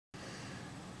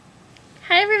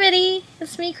Hi everybody,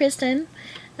 it's me, Kristen.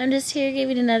 I'm just here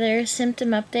giving another symptom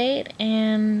update,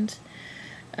 and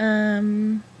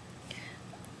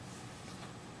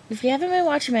if you haven't been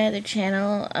watching my other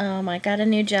channel, I got a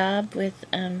new job with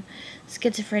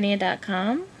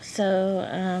schizophrenia.com, so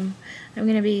I'm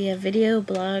going to be a video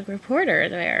blog reporter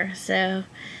there, so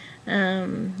yeah,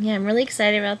 I'm really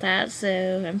excited about that.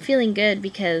 So I'm feeling good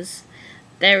because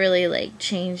that really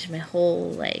changed my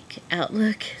whole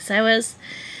outlook. So I was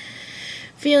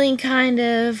feeling kind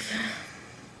of,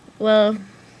 well,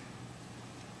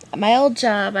 my old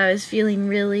job, I was feeling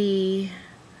really,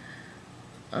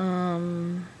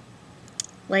 every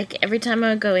time I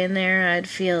would go in there, I'd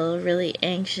feel really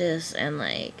anxious and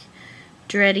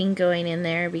dreading going in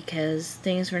there because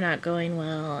things were not going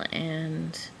well,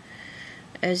 and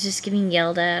I was just getting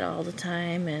yelled at all the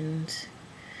time, and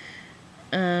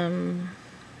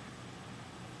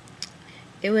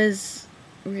it was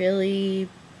really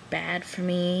bad for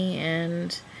me,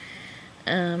 and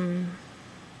I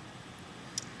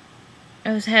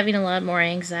was having a lot more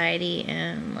anxiety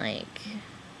and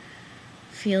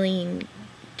feeling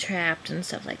trapped and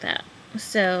stuff like that.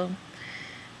 So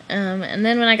and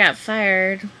then when I got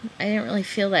fired, I didn't really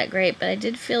feel that great, but I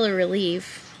did feel a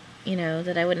relief,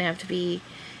 that I wouldn't have to be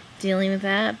dealing with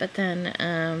that. But then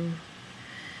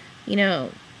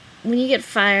when you get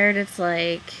fired, it's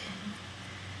I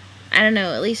don't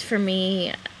know, at least for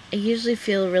me, I usually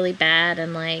feel really bad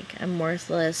and I'm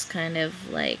worthless, kind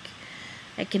of I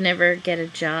can never get a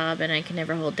job and I can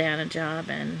never hold down a job,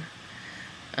 and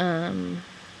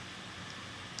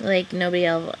nobody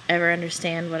will ever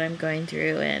understand what I'm going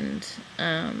through, and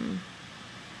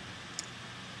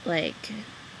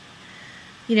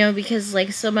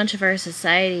because so much of our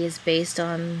society is based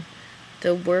on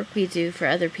the work we do for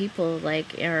other people,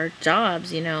 our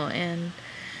jobs, and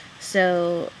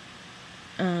so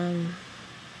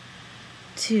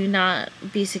to not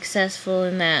be successful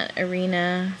in that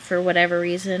arena for whatever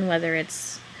reason, whether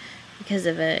it's because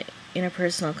of a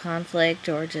interpersonal conflict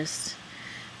or just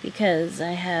because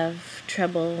I have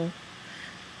trouble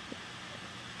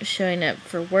showing up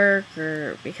for work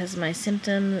or because of my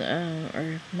symptoms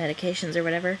or medications or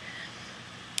whatever.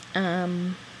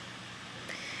 And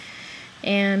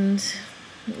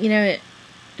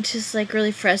it's just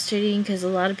really frustrating because a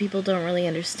lot of people don't really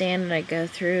understand what I go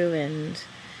through, and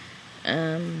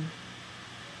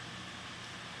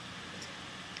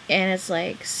it's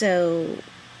so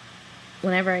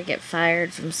whenever I get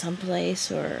fired from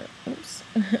someplace or oops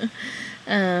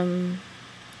I'm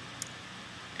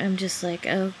just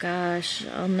oh gosh,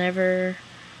 I'll never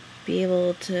be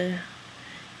able to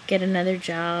get another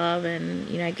job, and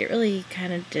I get really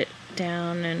kind of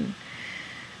down, and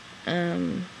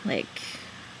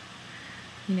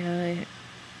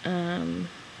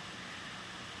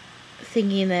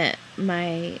thinking that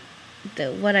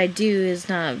what I do is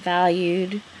not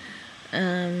valued,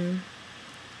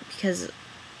 because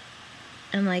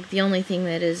I'm the only thing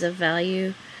that is of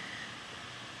value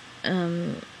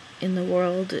in the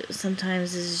world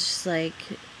sometimes is just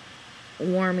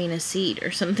warming a seat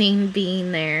or something,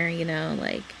 being there,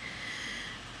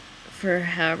 for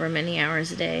however many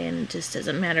hours a day, and it just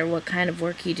doesn't matter what kind of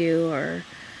work you do or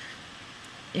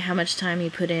how much time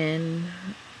you put in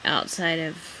outside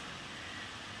of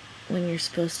when you're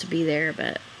supposed to be there.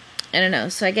 But I don't know,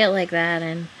 so I get that,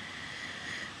 and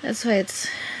that's why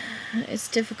it's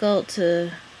difficult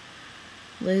to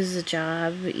lose a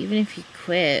job. Even if you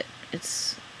quit,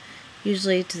 it's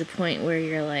usually to the point where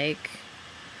you're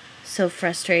so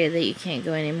frustrated that you can't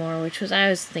go anymore, which was, I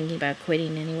was thinking about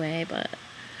quitting anyway, but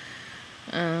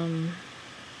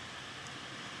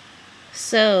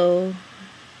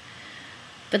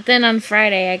but then on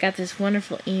Friday I got this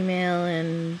wonderful email,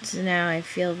 and now I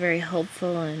feel very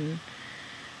hopeful, and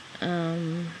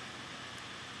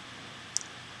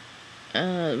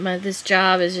this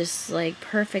job is just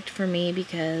perfect for me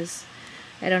because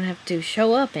I don't have to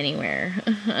show up anywhere.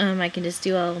 I can just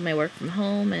do all of my work from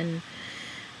home, and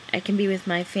I can be with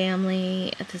my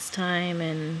family at this time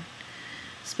and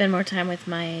spend more time with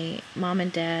my mom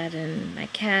and dad and my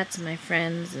cats and my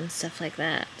friends and stuff like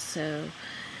that. So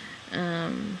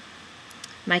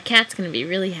my cat's gonna be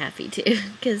really happy too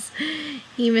because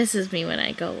he misses me when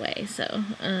I go away. So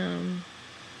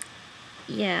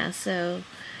yeah, so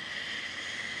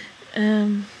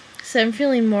I'm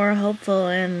feeling more hopeful,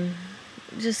 and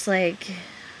just I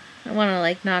want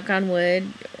to knock on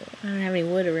wood. I don't have any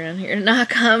wood around here to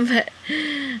knock on, but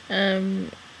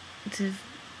to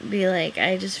be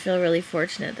I just feel really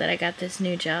fortunate that I got this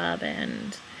new job,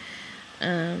 and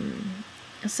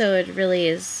so it really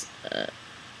is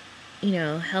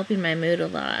helping my mood a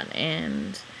lot,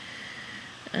 and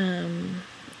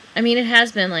I mean, it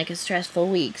has been like a stressful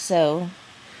week, so,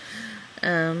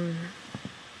 but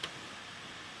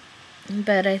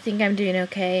I think I'm doing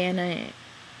okay, and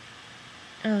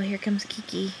oh, here comes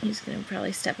Kiki. He's gonna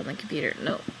probably step on the computer.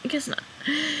 No, I guess not.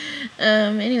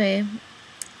 Anyway,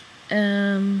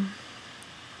 oh,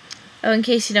 in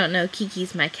case you don't know,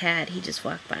 Kiki's my cat. He just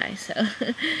walked by, so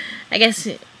I guess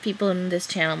people in this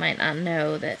channel might not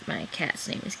know that my cat's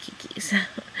name is Kiki, so,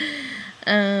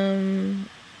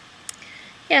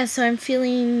 yeah, so I'm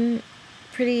feeling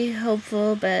pretty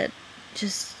hopeful, but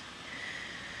just,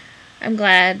 I'm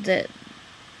glad that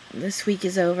this week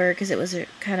is over, because it was a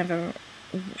kind of a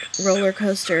roller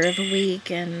coaster of a week,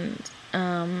 and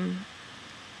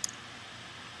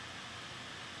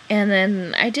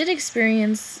then I did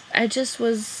experience, I just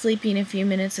was sleeping a few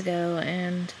minutes ago,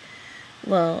 and,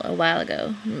 well, a while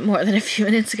ago, more than a few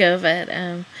minutes ago, but,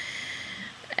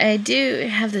 I do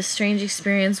have this strange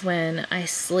experience when I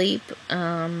sleep.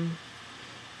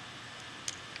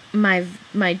 My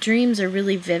dreams are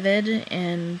really vivid,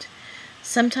 and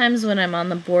sometimes when I'm on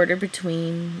the border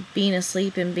between being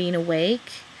asleep and being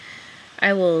awake,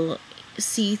 I will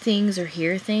see things or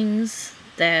hear things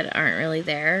that aren't really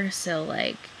there. So,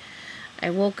 like,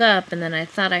 I woke up and then I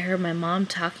thought I heard my mom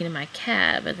talking to my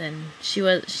cat, but then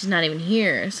she's not even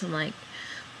here. So I'm like,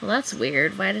 well, that's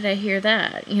weird. Why did I hear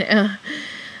that? You know?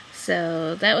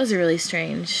 So that was a really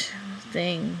strange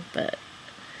thing, but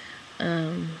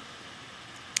I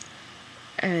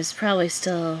was probably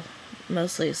still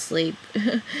mostly asleep,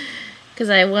 because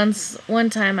one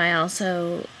time I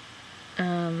also,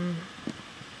 oh,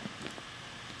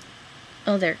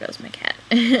 there goes my cat.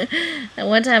 And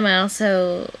one time I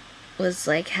also was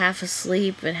like half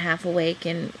asleep and half awake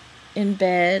in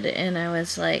bed, and I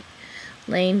was like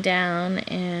laying down,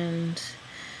 and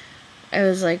I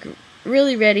was like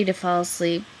really ready to fall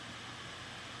asleep,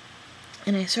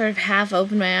 and I sort of half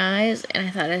opened my eyes, and I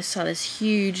thought I saw this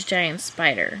huge giant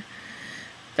spider.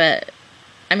 But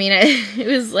I mean, it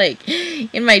was like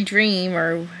in my dream,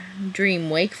 or dream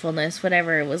wakefulness,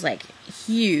 whatever, it was like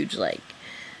huge, like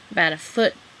about a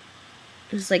foot.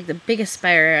 It was like the biggest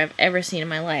spider I've ever seen in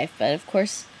my life, but of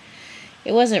course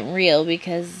it wasn't real,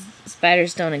 because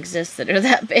spiders don't exist that are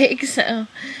that big. So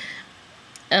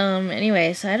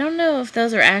anyway, so I don't know if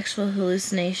those are actual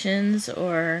hallucinations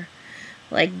or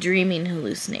like dreaming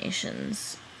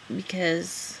hallucinations,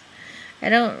 because I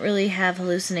don't really have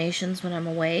hallucinations when I'm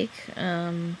awake,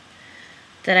 that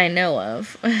I know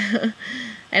of. I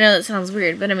know that sounds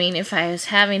weird, but I mean, if I was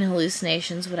having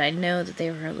hallucinations, would I know that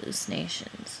they were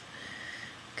hallucinations?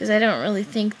 Because I don't really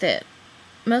think that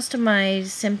most of my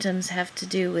symptoms have to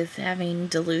do with having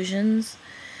delusions.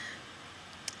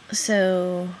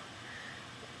 So,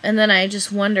 and then I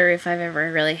just wonder if I've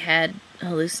ever really had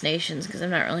hallucinations, because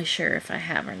I'm not really sure if I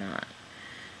have or not.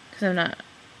 Because I'm not,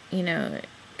 you know,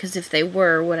 because if they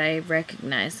were, would I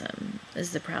recognize them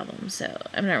is the problem. So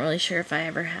I'm not really sure if I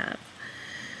ever have.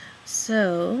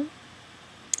 So,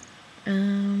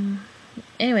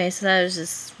 anyway, so that was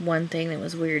just one thing that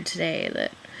was weird today,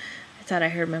 that I thought I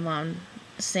heard my mom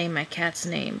saying my cat's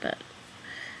name, but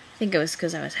I think it was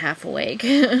because I was half awake.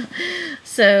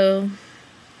 So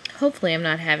hopefully I'm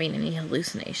not having any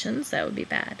hallucinations. That would be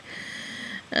bad.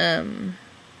 I'll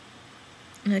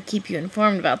keep you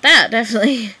informed about that,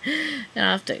 definitely. And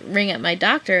I'll have to ring up my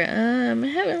doctor. I'm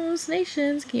having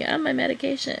hallucinations. Can you add my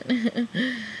medication?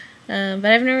 But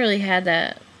I've never really had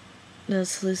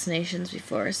those hallucinations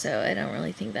before, so I don't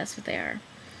really think that's what they are.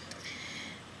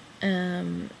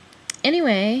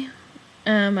 Anyway,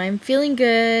 I'm feeling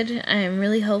good. I'm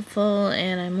really hopeful,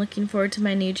 and I'm looking forward to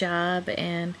my new job,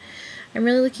 and I'm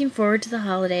really looking forward to the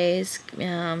holidays,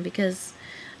 because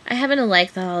I happen to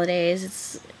like the holidays.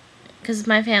 It's because of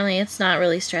my family. It's not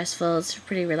really stressful. It's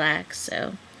pretty relaxed.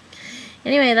 So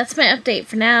anyway, that's my update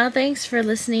for now. Thanks for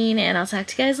listening, and I'll talk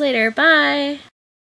to you guys later. Bye!